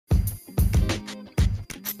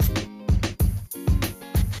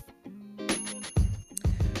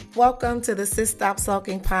Welcome to the Sis Stop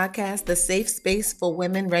Sulking podcast, the safe space for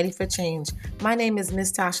women ready for change. My name is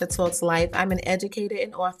Miss Tasha Talks Life. I'm an educator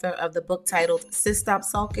and author of the book titled Sis Stop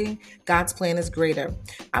Sulking, God's Plan is Greater.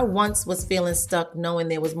 I once was feeling stuck knowing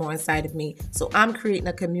there was more inside of me, so I'm creating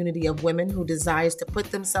a community of women who desires to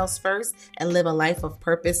put themselves first and live a life of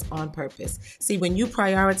purpose on purpose. See, when you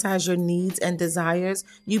prioritize your needs and desires,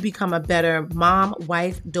 you become a better mom,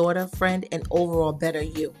 wife, daughter, friend, and overall better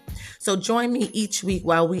you. So join me each week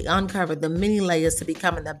while we uncover the many layers to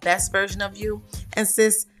becoming the best version of you. And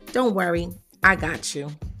sis, don't worry, I got you.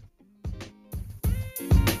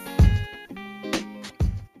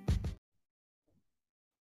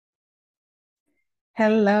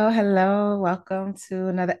 Hello. Welcome to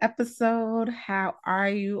another episode. How are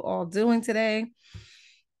you all doing today?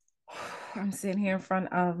 I'm sitting here in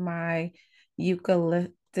front of my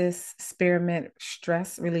eucalyptus spearmint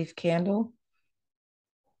stress relief candle.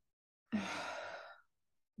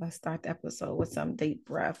 Let's start the episode with some deep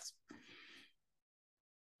breaths.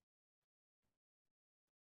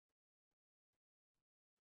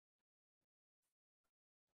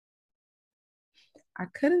 I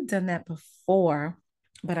could have done that before,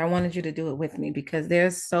 but I wanted you to do it with me because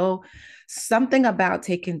there's something about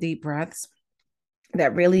taking deep breaths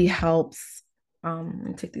that really helps. Let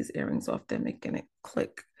me take these earrings off, they're making it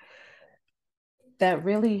click. That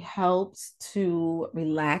really helps to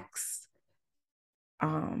relax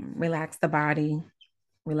the body,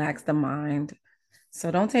 relax the mind.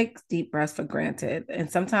 So don't take deep breaths for granted. And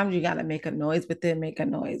sometimes you got to make a noise with it, make a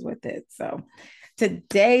noise with it. So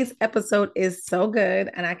today's episode is so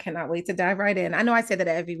good, and I cannot wait to dive right in. I know I say that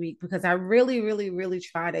every week because I really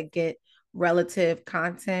try to get relative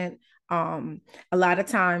content. A lot of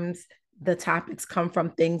times the topics come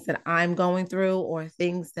from things that I'm going through or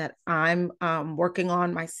things that I'm working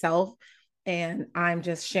on myself, and I'm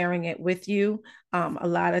just sharing it with you. A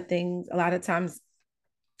lot of times,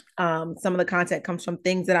 some of the content comes from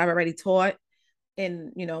things that I've already taught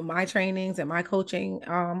in my trainings and my coaching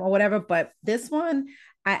or whatever. But this one,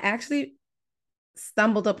 I actually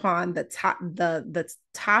stumbled upon the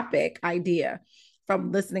topic idea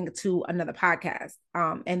from listening to another podcast,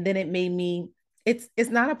 and then it made me. It's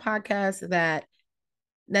not a podcast that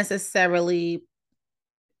necessarily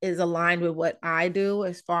is aligned with what I do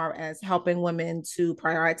as far as helping women to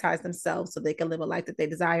prioritize themselves so they can live a life that they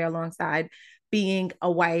desire alongside being a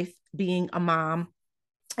wife, being a mom,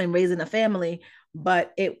 and raising a family.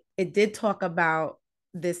 But it did talk about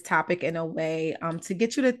this topic in a way to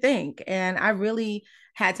get you to think. And I really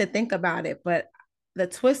had to think about it. But the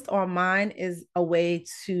twist on mine is a way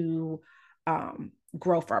to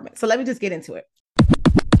grow from it. So let me just get into it.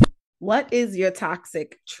 What is your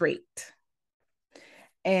toxic trait?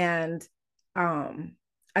 And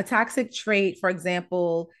a toxic trait, for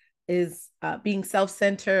example, is being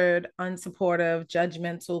self-centered, unsupportive,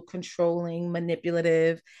 judgmental, controlling,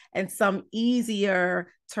 manipulative. And some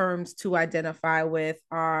easier terms to identify with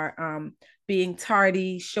are being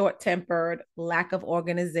tardy, short-tempered, lack of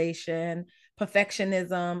organization,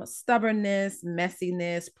 perfectionism, stubbornness,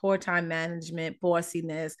 messiness, poor time management,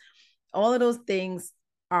 bossiness. All of those things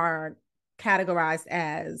are categorized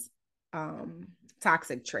as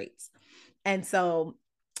toxic traits. And so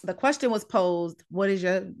the question was posed, what is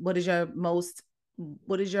your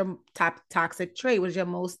top toxic trait? What is your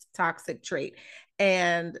most toxic trait?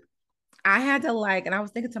 And I had to and I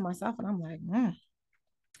was thinking to myself, and I'm like,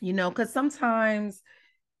 because sometimes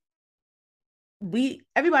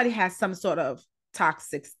everybody has some sort of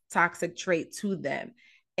toxic trait to them.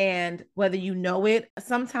 And whether you know it,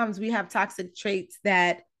 sometimes we have toxic traits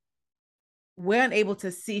that we're unable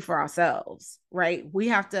to see for ourselves, right? We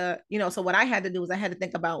have to, so what I had to do was I had to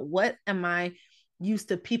think about, what am I used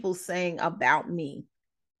to people saying about me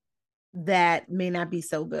that may not be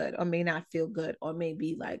so good or may not feel good, or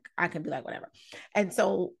maybe like I can be like whatever. And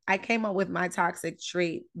so I came up with my toxic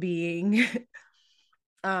trait being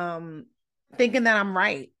thinking that I'm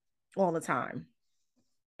right all the time.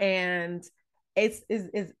 And it's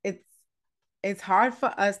hard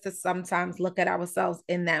for us to sometimes look at ourselves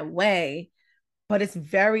in that way, but it's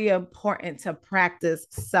very important to practice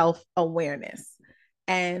self-awareness.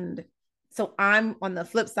 And so I'm on the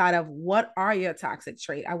flip side of, what are your toxic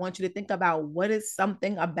traits? I want you to think about, what is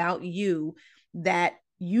something about you that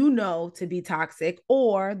you know to be toxic,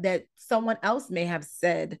 or that someone else may have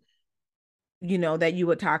said, that you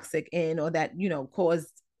were toxic in, or that,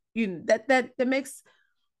 caused that makes,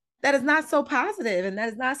 that is not so positive and that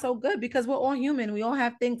is not so good, because we're all human. We all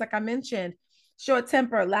have things, like I mentioned: short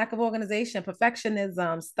temper, lack of organization,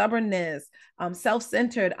 perfectionism, stubbornness,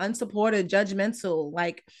 self-centered, unsupported, judgmental.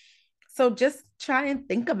 So just try and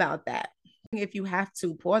think about that. If you have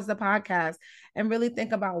to pause the podcast and really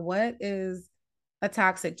think about what is a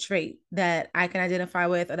toxic trait that I can identify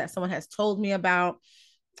with or that someone has told me about.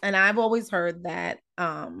 And I've always heard that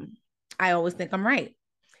I always think I'm right.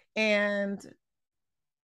 And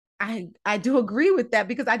I do agree with that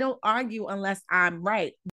because I don't argue unless I'm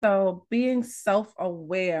right. So being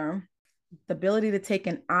self-aware, the ability to take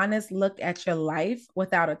an honest look at your life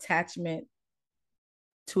without attachment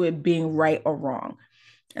to it being right or wrong.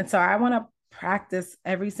 And so I want to practice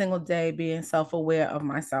every single day being self-aware of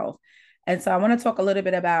myself. And so I want to talk a little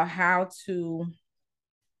bit about how to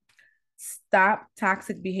stop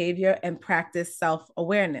toxic behavior and practice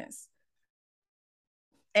self-awareness.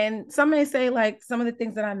 And some may say like some of the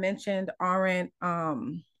things that I mentioned aren't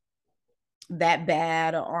that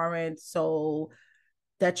bad or aren't so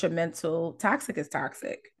detrimental. Toxic is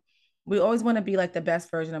toxic. We always want to be like the best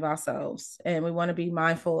version of ourselves, and we want to be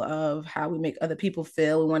mindful of how we make other people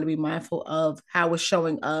feel. We want to be mindful of how we're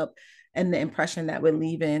showing up and the impression that we're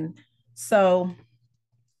leaving. So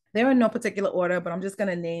they're in no particular order, but I'm just going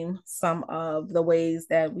to name some of the ways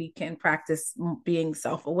that we can practice being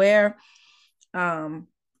self-aware.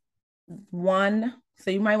 One,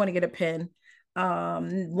 so you might want to get a pen.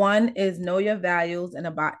 One is know your values and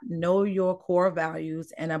know your core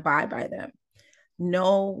values and abide by them.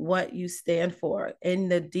 Know what you stand for. In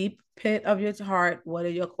the deep pit of your heart, what are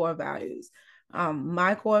your core values?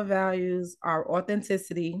 My core values are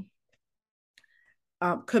authenticity,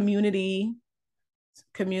 community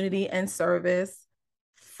and service,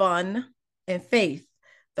 fun, and faith.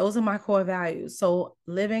 Those are my core values. So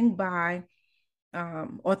living by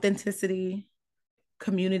authenticity,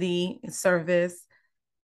 community and service,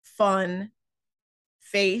 fun,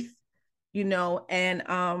 faith,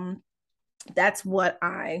 and that's what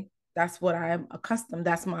I'm accustomed.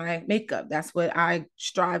 That's my makeup. That's what I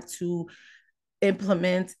strive to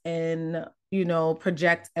implement and,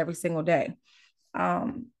 project every single day.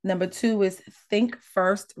 Number two is think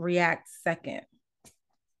first, react second.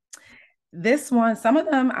 This one, some of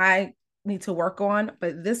them I need to work on,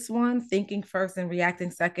 but this one, thinking first and reacting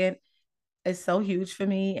second, is so huge for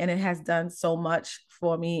me. And it has done so much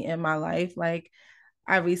for me in my life. Like,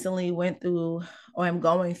 I recently went through, or I'm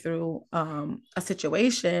going through, a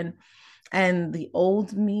situation, and the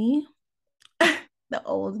old me, the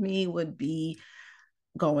old me would be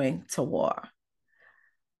going to war.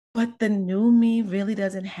 But the new me really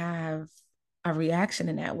doesn't have a reaction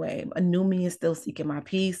in that way. A new me is still seeking my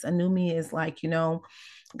peace. A new me is like,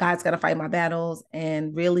 God's got to fight my battles,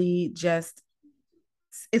 and really just,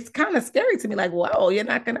 it's kind of scary to me. Like, whoa, you're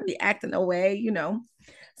not going to be acting away.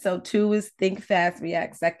 So two is think fast,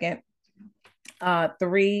 react second.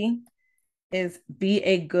 Three is be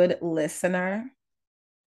a good listener.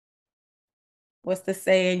 What's the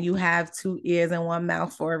saying? You have two ears and one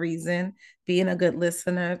mouth for a reason. Being a good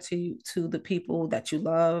listener to the people that you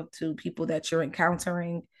love, to people that you're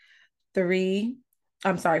encountering.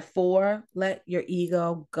 Four, let your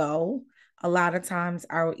ego go. A lot of times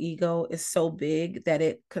our ego is so big that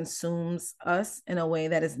it consumes us in a way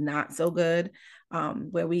that is not so good,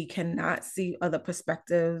 where we cannot see other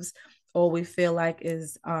perspectives, or we feel like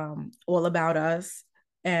is all about us.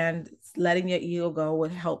 And letting your ego go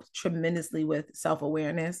would help tremendously with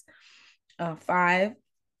self-awareness. Five,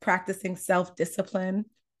 practicing self-discipline.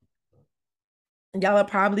 Y'all are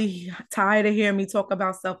probably tired of hearing me talk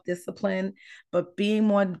about self-discipline, but being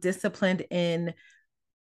more disciplined in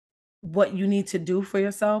what you need to do for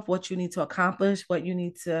yourself, what you need to accomplish, what you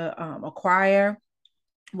need to acquire,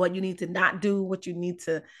 what you need to not do, what you need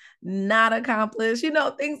to not accomplish,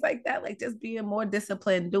 things like that. Like just being more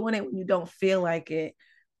disciplined, doing it when you don't feel like it.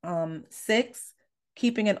 Six,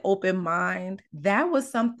 keeping an open mind. That was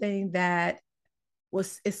something that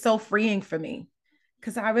is so freeing for me,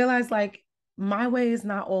 because I realized like my way is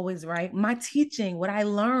not always right. My teaching, what I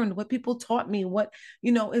learned, what people taught me, what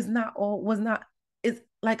is not all was not is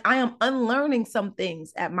like I am unlearning some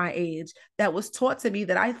things at my age that was taught to me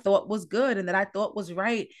that I thought was good and that I thought was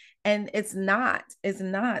right. And it's not.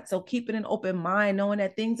 So keeping an open mind, knowing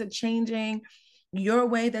that things are changing. Your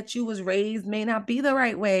way that you was raised may not be the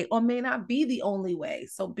right way or may not be the only way.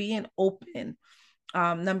 So being open.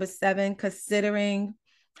 Number seven, considering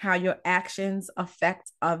how your actions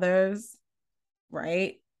affect others,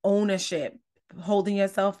 right? Ownership, holding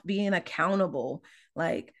yourself, being accountable.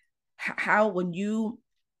 Like how when you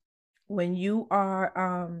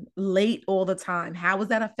are late all the time, how is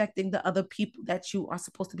that affecting the other people that you are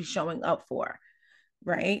supposed to be showing up for,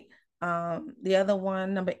 right? The other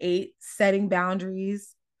one, number eight, setting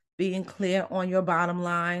boundaries, being clear on your bottom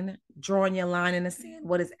line, drawing your line in the sand,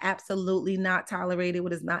 what is absolutely not tolerated,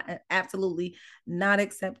 what is not absolutely not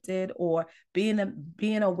accepted, or being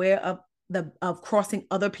aware of crossing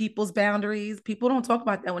other people's boundaries. People don't talk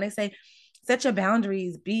about that when they say set your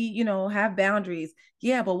boundaries, have boundaries.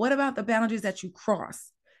 Yeah, but what about the boundaries that you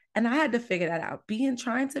cross? And I had to figure that out.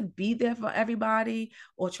 Trying to be there for everybody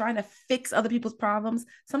or trying to fix other people's problems.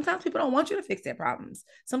 Sometimes people don't want you to fix their problems.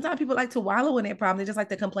 Sometimes people like to wallow in their problems. They just like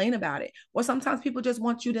to complain about it. Or sometimes people just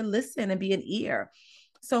want you to listen and be an ear.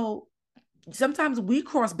 So sometimes we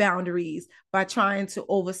cross boundaries by trying to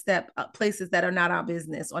overstep places that are not our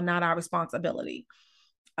business or not our responsibility.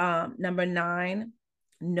 Number 9,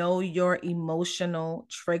 know your emotional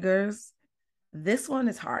triggers. This one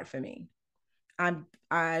is hard for me.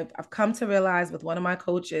 I've come to realize with one of my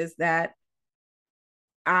coaches that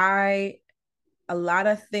a lot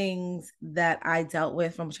of things that I dealt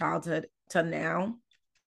with from childhood to now,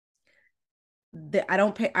 that I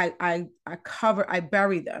don't pay, I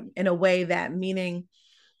bury them in a way that, meaning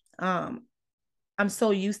I'm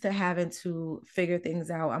so used to having to figure things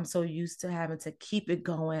out. I'm so used to having to keep it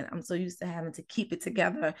going. I'm so used to having to keep it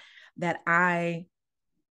together that I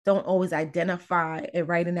don't always identify it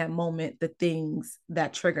right in that moment, the things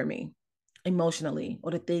that trigger me emotionally, or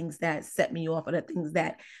the things that set me off, or the things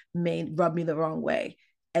that may rub me the wrong way.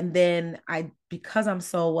 And then because I'm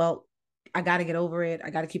so, well, I got to get over it. I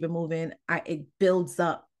got to keep it moving. It builds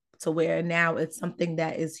up to where now it's something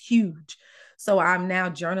that is huge. So I'm now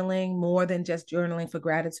journaling more than just journaling for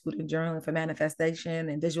gratitude and journaling for manifestation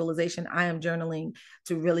and visualization. I am journaling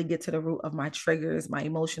to really get to the root of my triggers, my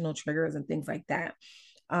emotional triggers, and things like that.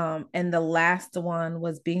 And the last one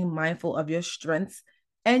was being mindful of your strengths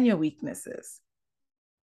and your weaknesses,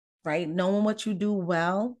 right? Knowing what you do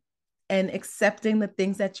well and accepting the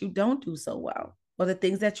things that you don't do so well, or the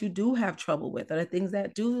things that you do have trouble with, or the things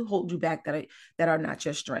that do hold you back that are not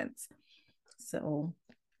your strengths. So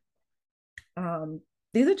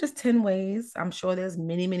these are just 10 ways. I'm sure there's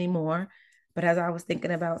many, many more. But as I was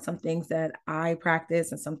thinking about some things that I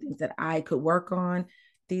practice and some things that I could work on,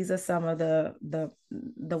 these are some of the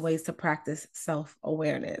ways to practice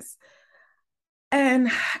self-awareness. And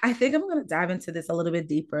I think I'm going to dive into this a little bit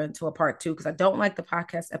deeper into a part 2, because I don't like the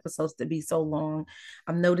podcast episodes to be so long.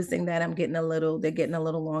 I'm noticing that they're getting a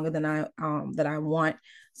little longer than I want.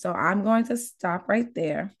 So I'm going to stop right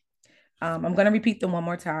there. I'm going to repeat them one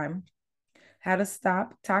more time. How to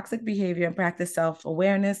stop toxic behavior and practice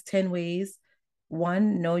self-awareness, 10 ways.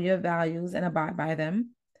 1, know your values and abide by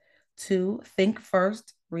them. 2, think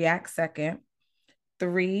first, react second.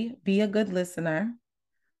 3, be a good listener.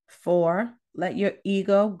 4, let your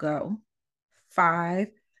ego go. 5,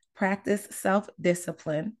 practice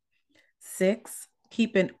self-discipline. 6,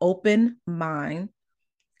 keep an open mind.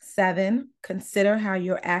 7, consider how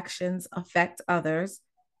your actions affect others.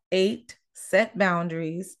 8, set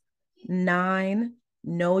boundaries. 9,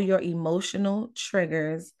 know your emotional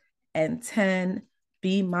triggers. And 10,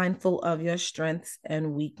 be mindful of your strengths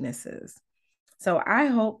and weaknesses. So I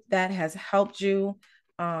hope that has helped you.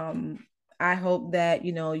 I hope that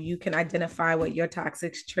you can identify what your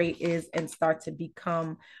toxic trait is and start to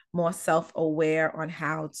become more self-aware on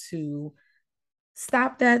how to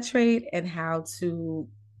stop that trait and how to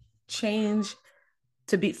change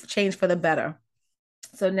for the better.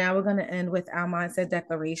 So now we're going to end with our mindset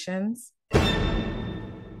declarations.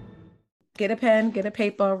 Get a pen, get a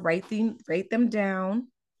paper, write them down.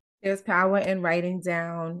 There's power in writing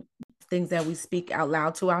down things that we speak out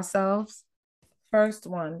loud to ourselves. First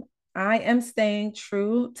one, I am staying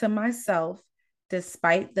true to myself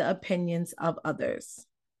despite the opinions of others.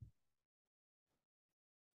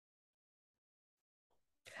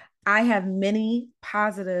 I have many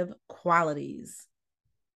positive qualities.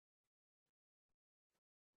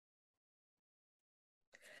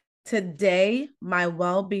 Today, my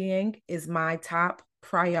well-being is my top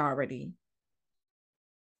priority.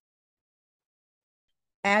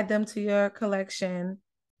 Add them to your collection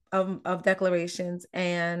of declarations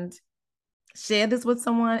and share this with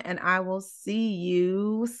someone, and I will see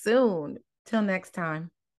you soon. Till next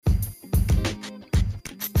time.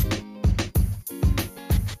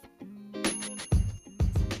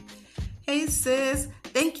 Hey sis,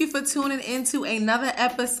 thank you for tuning into another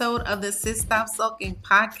episode of the Sis Stop Sulking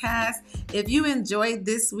podcast. If you enjoyed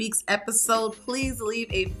this week's episode, please leave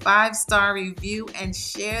a 5-star review and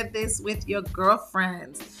share this with your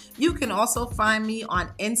girlfriends. You can also find me on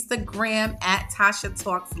Instagram at Tasha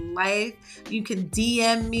Talks Life. You can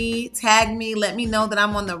DM me, tag me, let me know that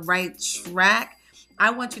I'm on the right track.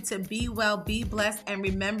 I want you to be well, be blessed, and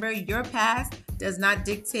remember, your past does not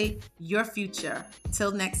dictate your future.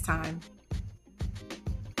 Till next time.